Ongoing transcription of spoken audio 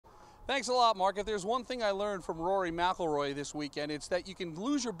Thanks a lot, Mark. If there's one thing I learned from Rory McIlory this weekend, it's that you can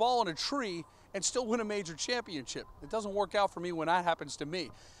lose your ball in a tree and still win a major championship. It doesn't work out for me when that happens to me.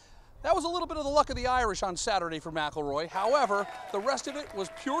 That was a little bit of the luck of the Irish on Saturday for McIlroy. However, the rest of it was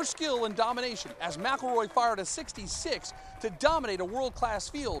pure skill and domination as McIlroy fired a 66 to dominate a world-class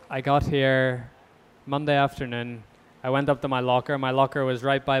field. I got here Monday afternoon. I went up to my locker. My locker was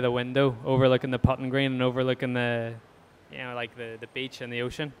right by the window, overlooking the putting green and overlooking the beach and the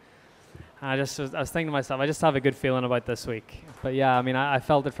ocean. And I was thinking to myself, I just have a good feeling about this week. But yeah, I mean, I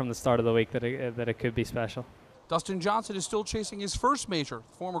felt it from the start of the week that it could be special. Dustin Johnson is still chasing his first major.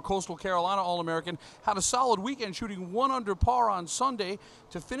 Former Coastal Carolina All-American had a solid weekend, shooting 1 under par on Sunday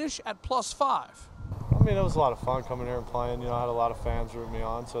to finish at +5. I mean, it was a lot of fun coming here and playing. I had a lot of fans rooting me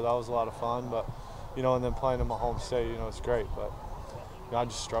on, so that was a lot of fun. But, and then playing in my home state, it's great. But, I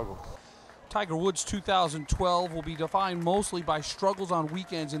just struggled. Tiger Woods' 2012 will be defined mostly by struggles on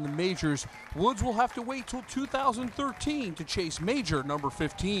weekends in the majors. Woods will have to wait till 2013 to chase major number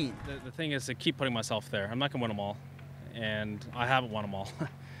 15. The thing is to keep putting myself there. I'm not going to win them all, and I haven't won them all.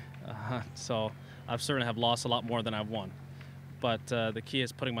 So I've certainly have lost a lot more than I've won. But the key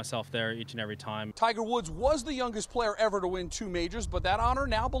is putting myself there each and every time. Tiger Woods was the youngest player ever to win 2 majors, but that honor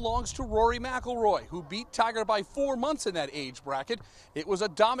now belongs to Rory McIlroy, who beat Tiger by 4 months in that age bracket. It was a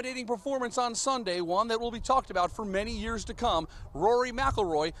dominating performance on Sunday, one that will be talked about for many years to come. Rory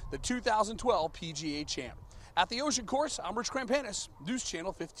McIlroy, the 2012 PGA champ. At the Ocean Course, I'm Rich Crampanis, News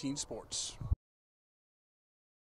Channel 15 Sports.